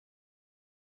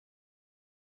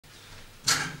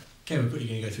Okay, we're quickly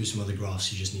going to go through some other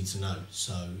graphs you just need to know.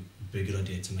 So it'd be a good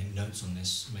idea to make notes on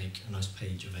this, make a nice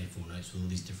page of A4 notes with all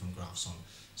these different graphs on,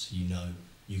 so you know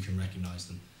you can recognise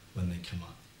them when they come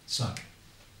up. So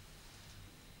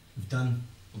we've done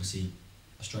obviously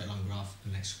a straight line graph,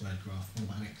 an x squared graph. What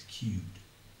about an x cubed?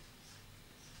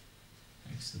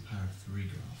 X to the power of 3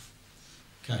 graph.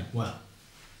 Okay, well,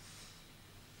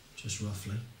 just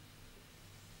roughly.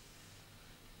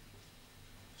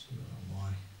 So we've got our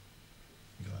y,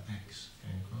 we've got our x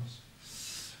going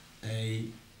across. A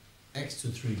x to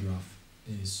the 3 graph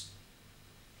is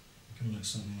going to look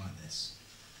something like this.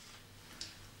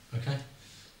 Okay?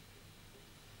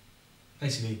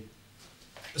 Basically,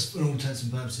 for all intents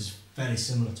and purposes, fairly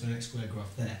similar to an x squared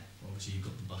graph there. Obviously you've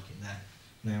got the bucket there.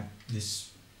 Now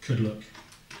this could look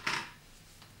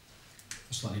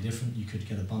slightly different. You could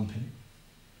get a bump in it.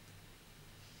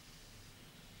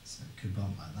 So it could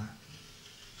bump like that.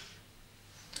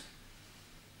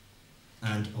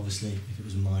 And obviously if it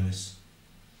was a minus,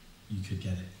 you could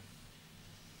get it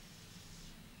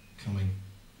coming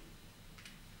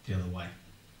the other way.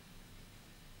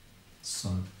 So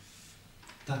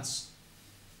that's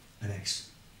an x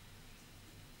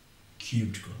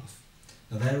cubed graph.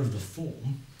 Now they're of the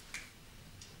form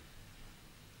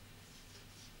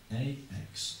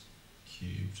ax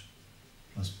cubed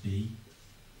plus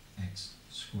bx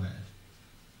squared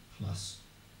plus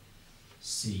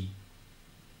cx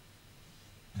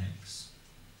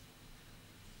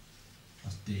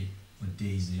plus d, where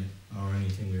d is the only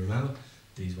thing we remember.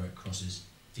 D is where it crosses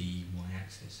the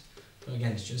y-axis. But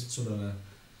again, it's just sort of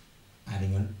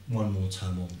adding one more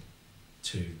term on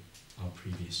to our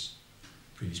previous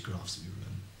graphs that we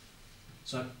remember.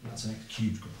 So that's an x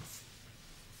cubed graph.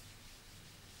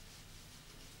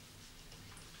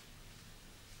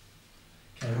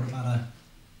 Okay, what about a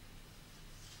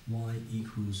y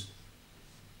equals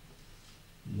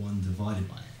 1 divided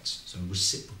by x? So a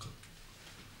reciprocal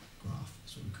graph,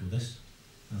 that's what we call this.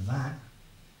 Now that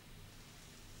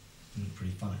can look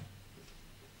pretty funny.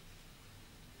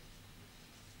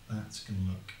 That's going to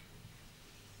look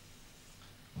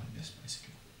like this,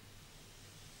 basically.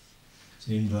 It's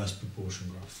an inverse proportion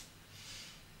graph.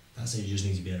 That's it, you just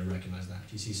need to be able to recognise that.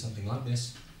 If you see something like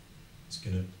this, it's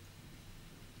going to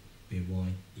be y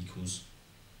equals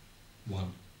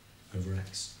 1 over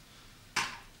x.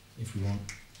 If we want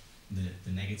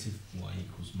the negative, y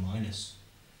equals minus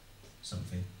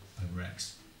something over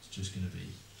x, it's just going to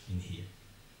be in here.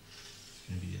 It's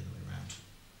going to be the other way around.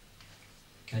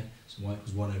 Okay, so y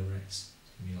equals 1 over x,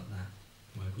 it's going to be like that.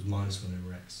 Y equals minus 1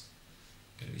 over x,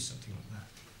 it's going to be something like that.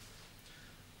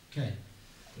 Okay,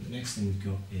 but the next thing we've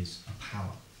got is a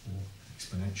power, or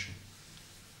exponential.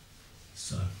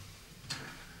 So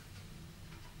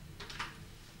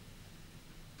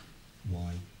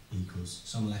y equals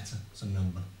some letter, some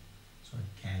number, sorry,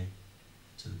 k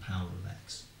to the power of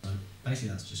x. So basically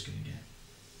that's just going to get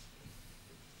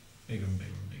bigger and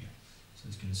bigger and bigger. So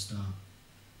it's going to start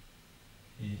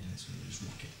here and it's going to just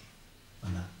rocket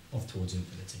like that, off towards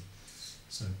infinity.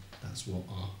 So that's what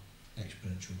our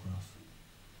exponential graph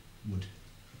would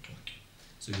look like.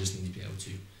 So we just need to be able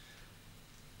to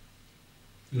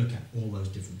look at all those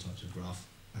different types of graph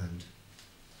and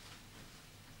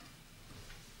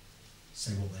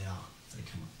say what they are if they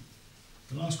come up.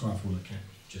 The last graph we'll look at,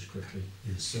 just quickly,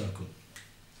 is a circle.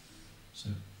 So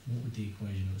what would the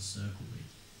equation of a circle be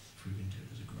if we can do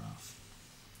it as a graph?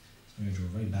 So I'm going to draw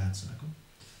a very bad circle.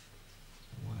 So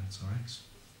y, that's our x.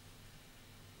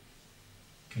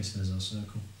 Okay, so there's our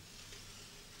circle.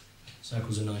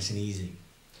 Circles are nice and easy.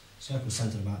 Circle's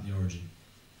centred about the origin.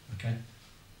 Okay?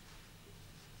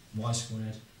 Y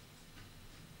squared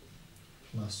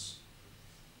plus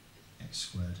x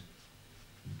squared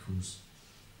equals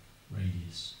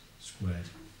radius squared.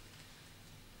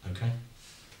 Okay?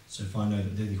 So if I know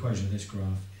that the equation of this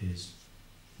graph is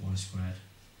y squared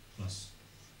plus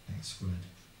x squared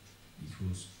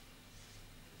equals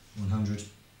 100,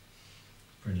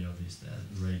 pretty obvious there.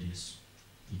 The radius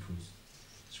equals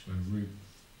the square root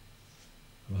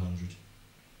of 100,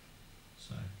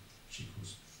 so which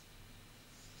equals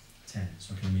 10.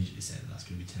 So I can immediately say that that's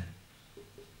going to be 10.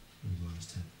 Minus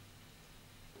 10.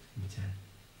 It's going to be 10.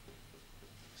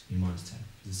 It's going to be minus 10.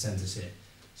 Because the centre's here,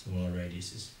 so all our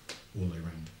radius is all the way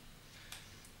around.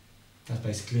 That's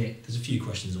basically it. There's a few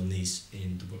questions on these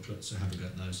in the booklet, so have a go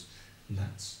at those. And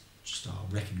that's just our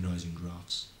recognising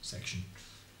graphs section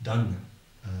done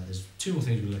now. There's 2 more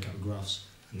things we'll look at with graphs,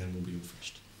 and then we'll be all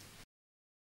finished.